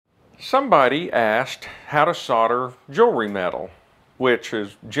Somebody asked how to solder jewelry metal, which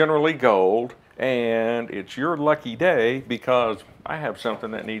is generally gold, and it's your lucky day because I have something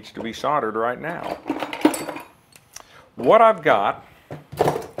that needs to be soldered right now. What I've got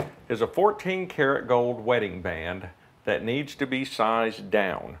is a 14 karat gold wedding band that needs to be sized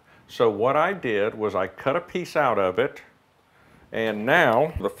down. So what I did was I cut a piece out of it, and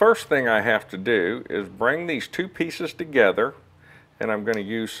now the first thing I have to do is bring these two pieces together, and I'm going to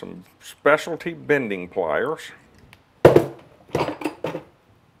use some specialty bending pliers.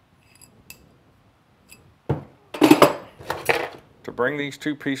 To bring these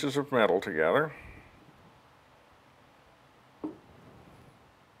two pieces of metal together.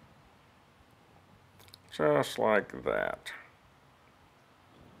 Just like that.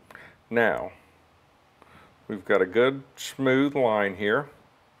 Now, we've got a good smooth line here.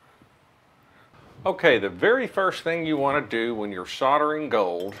 Okay, the very first thing you want to do when you're soldering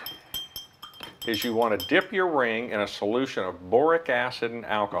gold is you want to dip your ring in a solution of boric acid and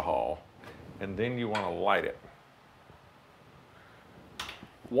alcohol, and then you want to light it.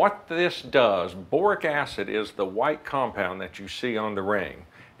 What this does, boric acid is the white compound that you see on the ring,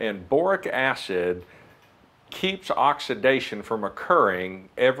 and boric acid keeps oxidation from occurring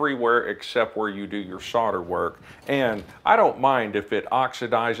everywhere except where you do your solder work. And I don't mind if it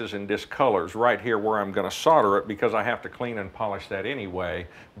oxidizes and discolors right here where I'm going to solder it, because I have to clean and polish that anyway,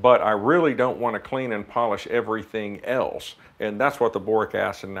 but I really don't want to clean and polish everything else, and that's what the boric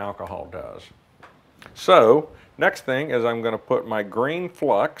acid and alcohol does. So next thing is I'm going to put my green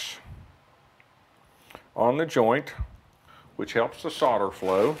flux on the joint, which helps the solder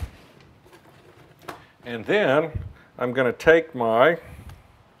flow. And then I'm going to take my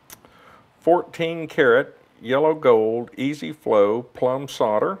 14 karat yellow gold easy flow plumb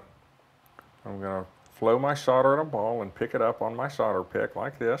solder. I'm going to flow my solder in a ball and pick it up on my solder pick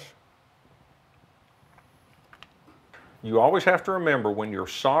like this. You always have to remember when you're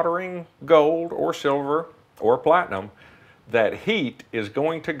soldering gold or silver or platinum that heat is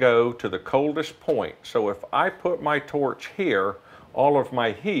going to go to the coldest point. So if I put my torch here, all of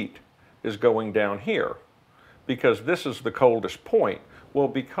my heat is going down here because this is the coldest point. Well,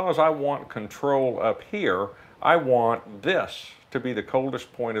 because I want control up here, I want this to be the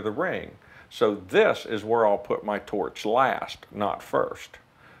coldest point of the ring. So this is where I'll put my torch last, not first.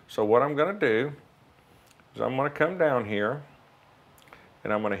 So what I'm going to do is I'm going to come down here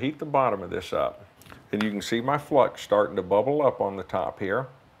and I'm going to heat the bottom of this up. And you can see my flux starting to bubble up on the top here.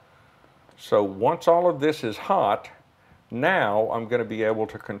 So once all of this is hot, now I'm going to be able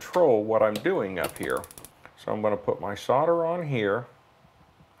to control what I'm doing up here. So I'm going to put my solder on here,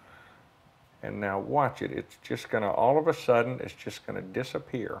 and now watch it. It's just going to, all of a sudden, it's just going to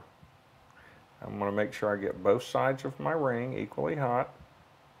disappear. I'm going to make sure I get both sides of my ring equally hot,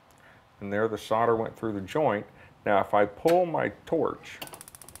 and there the solder went through the joint. Now if I pull my torch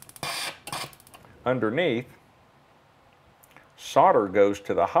underneath, solder goes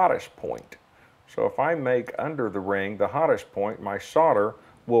to the hottest point. So if I make under the ring the hottest point, my solder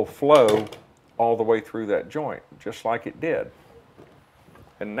will flow all the way through that joint, just like it did.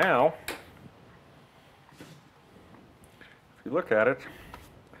 And now, if you look at it,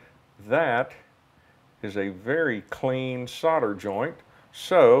 that is a very clean solder joint.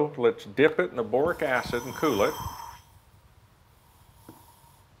 So let's dip it in the boric acid and cool it.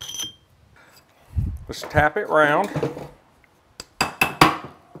 Let's tap it round.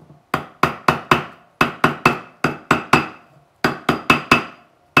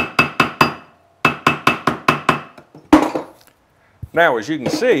 Now, as you can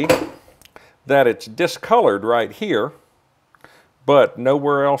see, that it's discolored right here, but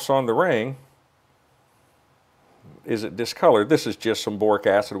nowhere else on the ring is it discolored. This is just some boric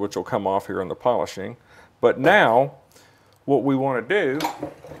acid, which will come off here in the polishing. But now, what we want to do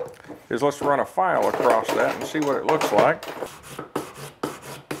is let's run a file across that and see what it looks like.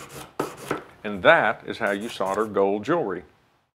 And that is how you solder gold jewelry.